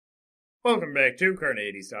Welcome back to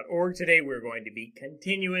Carneades.org. Today we're going to be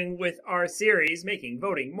continuing with our series, Making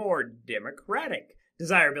Voting More Democratic.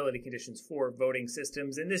 Desirability conditions for voting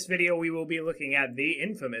systems. In this video, we will be looking at the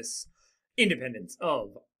infamous independence of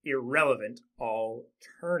irrelevant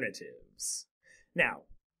alternatives. Now,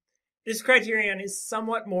 this criterion is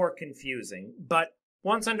somewhat more confusing, but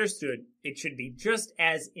once understood, it should be just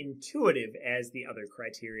as intuitive as the other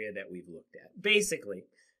criteria that we've looked at. Basically,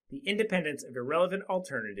 the independence of irrelevant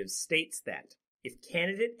alternatives states that if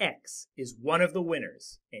candidate X is one of the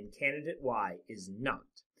winners and candidate Y is not,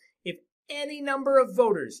 if any number of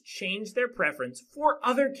voters change their preference for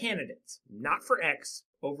other candidates, not for X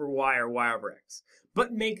over Y or Y over X,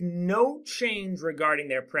 but make no change regarding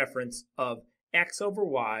their preference of X over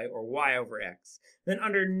Y or Y over X, then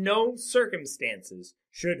under no circumstances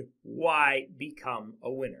should Y become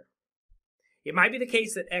a winner. It might be the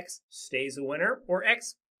case that X stays a winner or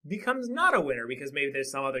X becomes not a winner because maybe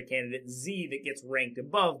there's some other candidate Z that gets ranked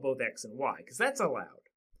above both X and Y, because that's allowed.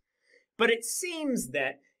 But it seems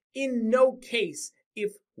that in no case,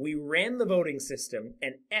 if we ran the voting system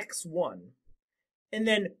and X won, and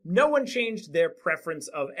then no one changed their preference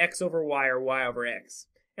of X over Y or Y over X,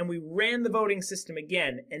 and we ran the voting system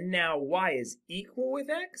again, and now Y is equal with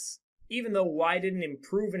X, even though Y didn't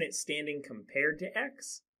improve in its standing compared to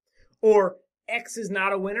X, or X is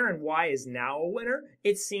not a winner and Y is now a winner,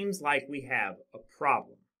 it seems like we have a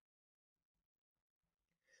problem.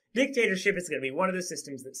 Dictatorship is going to be one of the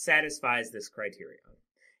systems that satisfies this criterion.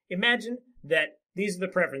 Imagine that these are the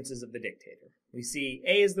preferences of the dictator. We see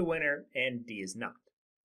A is the winner and D is not.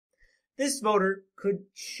 This voter could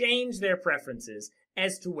change their preferences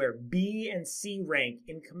as to where B and C rank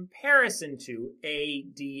in comparison to A,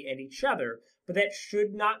 D, and each other, but that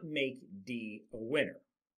should not make D a winner.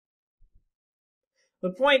 The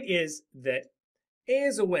point is that A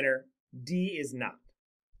is a winner, D is not.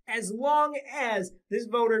 As long as this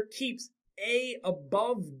voter keeps A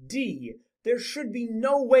above D, there should be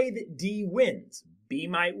no way that D wins. B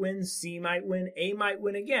might win, C might win, A might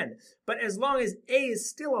win again. But as long as A is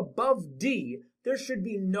still above D, there should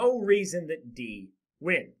be no reason that D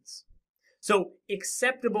wins. So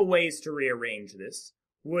acceptable ways to rearrange this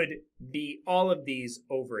would be all of these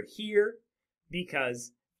over here,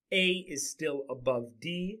 because A is still above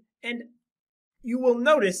D, and you will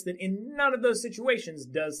notice that in none of those situations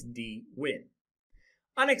does D win.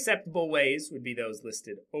 Unacceptable ways would be those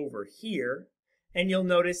listed over here, and you'll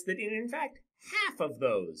notice that in fact, half of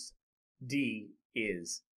those, D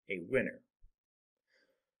is a winner.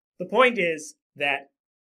 The point is that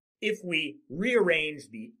if we rearrange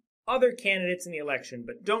the other candidates in the election,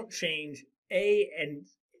 but don't change A and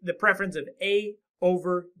the preference of A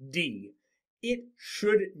over D, it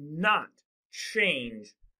should not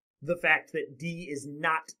change the fact that D is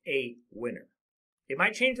not a winner. It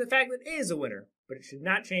might change the fact that A is a winner, but it should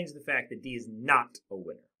not change the fact that D is not a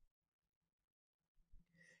winner.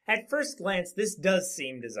 At first glance, this does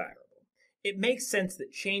seem desirable. It makes sense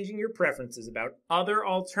that changing your preferences about other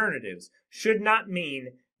alternatives should not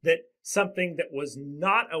mean that something that was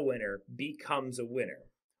not a winner becomes a winner,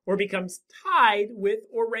 or becomes tied with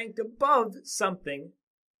or ranked above something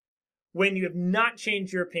when you have not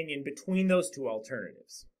changed your opinion between those two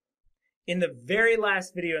alternatives. In the very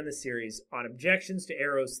last video in the series on objections to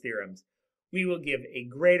Arrow's theorems, we will give a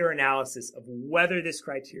greater analysis of whether this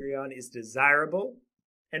criterion is desirable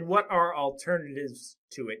and what our alternatives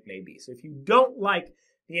to it may be. So if you don't like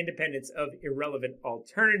the independence of irrelevant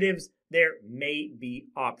alternatives, there may be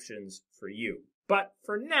options for you. But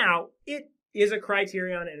for now, it is a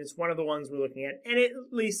criterion, and it's one of the ones we're looking at, and it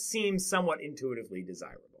at least seems somewhat intuitively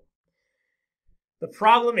desirable. The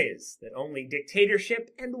problem is that only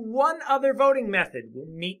dictatorship and one other voting method will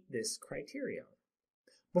meet this criterion.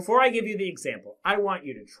 Before I give you the example, I want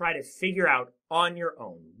you to try to figure out on your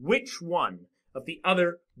own which one of the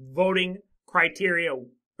other voting criteria,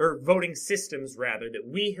 or voting systems rather, that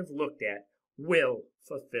we have looked at will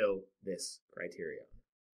fulfill this criterion.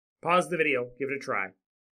 Pause the video, give it a try.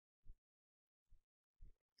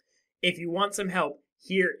 If you want some help,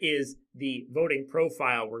 here is the voting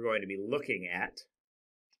profile we're going to be looking at.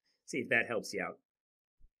 See if that helps you out.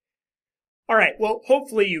 All right, well,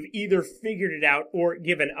 hopefully you've either figured it out or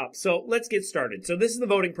given up. So let's get started. So this is the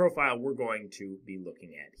voting profile we're going to be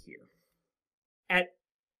looking at here. At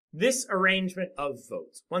this arrangement of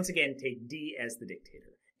votes, once again, take D as the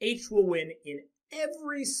dictator. H will win in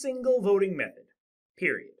every single voting method,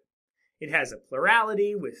 period. It has a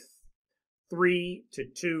plurality with 3 to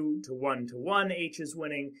 2 to 1 to 1. H is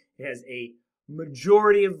winning. It has a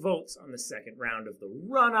majority of votes on the second round of the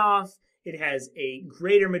runoff. It has a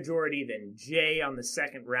greater majority than J on the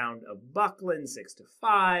second round of Buckland,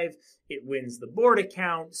 6-5. It wins the board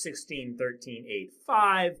account, 16, 13, 8,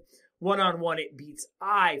 5. One-on-one, it beats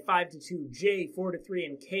I, 5-2, J, 4-3,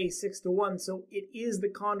 and K, 6-1. So it is the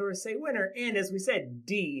Condorcet winner. And as we said,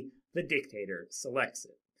 D, the dictator, selects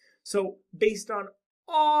it. So based on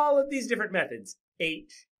all of these different methods,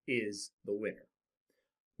 H is the winner.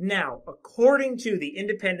 Now, according to the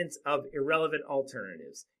independence of irrelevant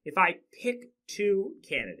alternatives, if I pick two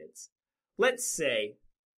candidates, let's say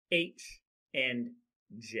H and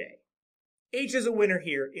J. H is a winner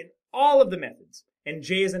here in all of the methods, and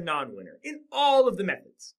J is a non-winner in all of the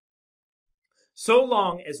methods. So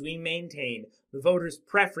long as we maintain the voters'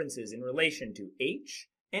 preferences in relation to H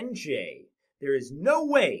and J, there is no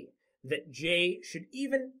way that J should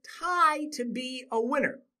even tie to be a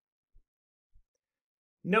winner.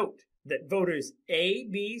 Note that voters A,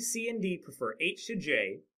 B, C, and D prefer H to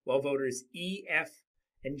J, while voters E, F,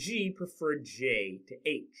 and G prefer J to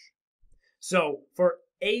H. So for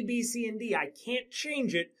A, B, C, and D, I can't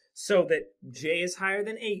change it so that J is higher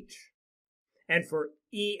than H. And for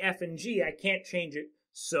E, F, and G, I can't change it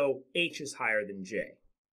so H is higher than J.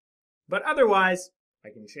 But otherwise, I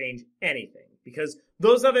can change anything, because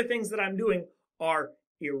those other things that I'm doing are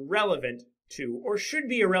irrelevant to, or should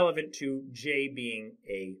be irrelevant to, J being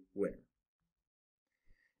a winner.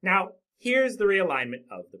 Now, here's the realignment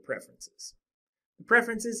of the preferences. The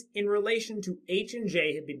preferences in relation to H and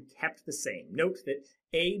J have been kept the same. Note that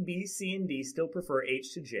A, B, C, and D still prefer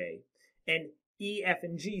H to J, and E, F,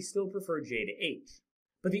 and G still prefer J to H.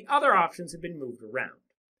 But the other options have been moved around.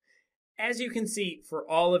 As you can see, for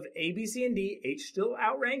all of A, B, C, and D, H still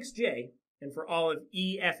outranks J, and for all of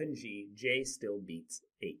E, F, and G, J still beats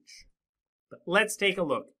H. But let's take a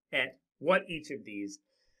look at what each of these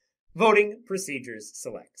voting procedures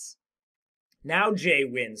selects. Now J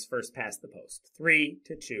wins first past the post, 3-2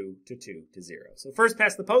 to 2-0. So first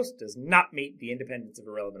past the post does not meet the independence of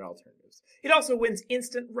irrelevant alternatives. It also wins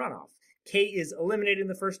instant runoff. K is eliminated in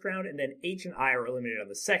the first round, and then H and I are eliminated on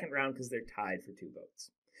the second round because they're tied for 2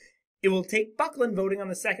 votes. It will take Buckland voting on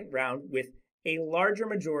the second round with a larger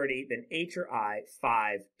majority than H or I,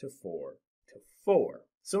 5-4.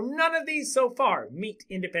 So none of these so far meet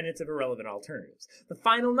independence of irrelevant alternatives. The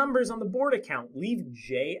final numbers on the board account leave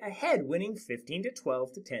J ahead, winning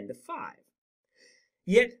 15-12 to 10-5.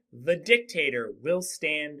 Yet the dictator will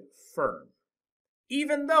stand firm.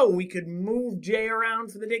 Even though we could move J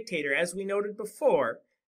around for the dictator, as we noted before,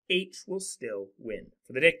 H will still win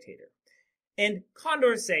for the dictator. And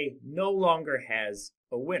Condorcet no longer has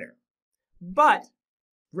a winner. But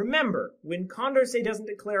remember, when Condorcet doesn't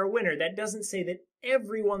declare a winner, that doesn't say that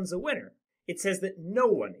everyone's a winner. It says that no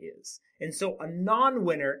one is. And so a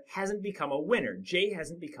non-winner hasn't become a winner. J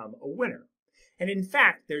hasn't become a winner. And in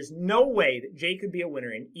fact, there's no way that J could be a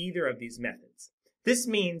winner in either of these methods. This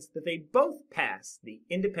means that they both pass the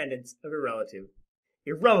independence of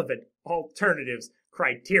irrelevant alternatives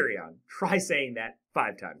criterion. Try saying that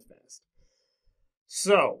 5 times fast.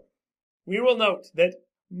 So, we will note that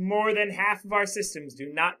more than half of our systems do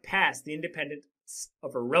not pass the independence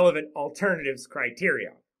of irrelevant alternatives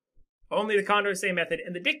criterion. Only the Condorcet method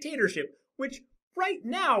and the dictatorship, which right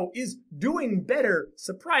now is doing better,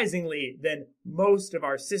 surprisingly, than most of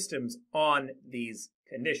our systems on these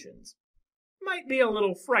conditions, might be a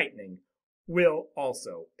little frightening, will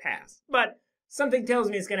also pass. But something tells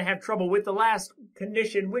me it's going to have trouble with the last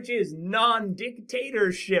condition, which is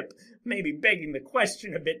non-dictatorship. Maybe begging the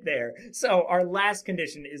question a bit there. So our last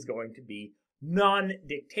condition is going to be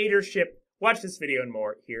non-dictatorship. Watch this video and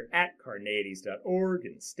more here at Carneades.org,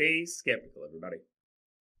 and stay skeptical, everybody.